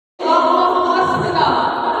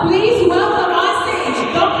Please welcome on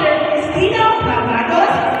stage Dr. Cristina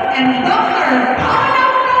Bravados and Dr. Paula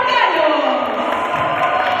Bravados.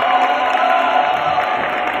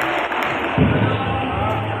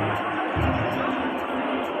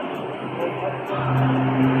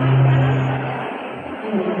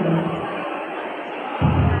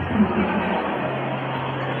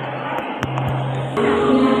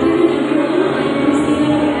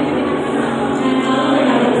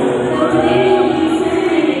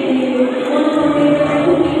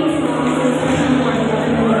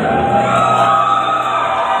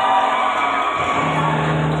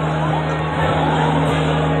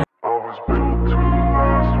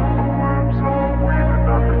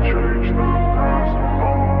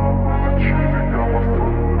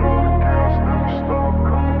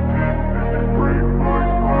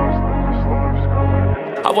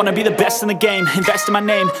 I wanna be the best in the game, invest in my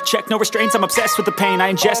name. Check no restraints, I'm obsessed with the pain.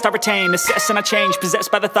 I ingest, I retain, assess and I change. Possessed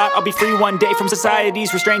by the thought I'll be free one day from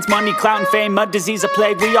society's restraints. Money, clout and fame, mud, disease, a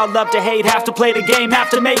plague. We all love to hate, have to play the game, have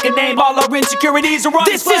to make a name. All our insecurities are on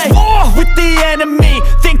display. This is war with the enemy,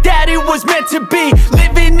 think that it was meant to be.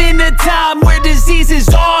 Living in a time where disease is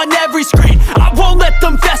on every screen. I won't let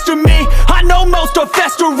them fester me, I know most are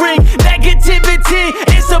festering. Negativity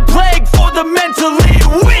is a plague for the mentally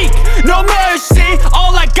weak. No mercy,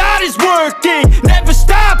 all I got is working. Never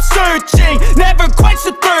stop searching, never quench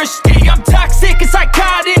the thirsty. I'm toxic and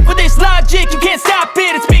psychotic with this logic, you can't stop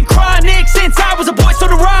it. It's been chronic since I was a boy, so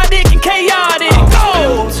neurotic and chaotic. I'm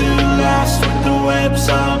built to last with the webs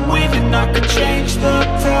I'm weaving. I could change the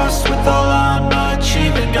past with all I'm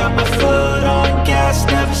achieving. Got my foot on gas,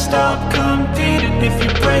 never stop competing. If you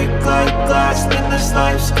break like glass, then this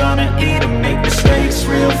life's gonna eat 'em. Make mistakes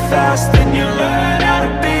real fast, then you learn how to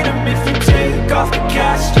beat 'em. If you take off the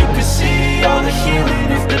cast, you can see all the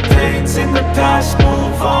healing. If the pain's in the past,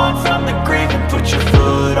 move on from the grave and put your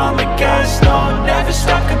foot on the gas. No, never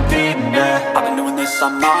stop competing, yeah. I've been doing this,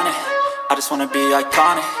 I'm on it. I just wanna be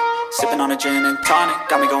iconic. Sipping on a gin and tonic,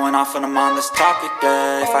 got me going off when I'm on this topic,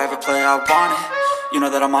 yeah. If I ever play, I want it. You know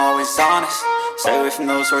that I'm always honest. Stay away from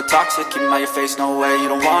those who are toxic. Keep them out your face, no way, you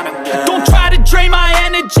don't want them, yeah. Don't try to drain my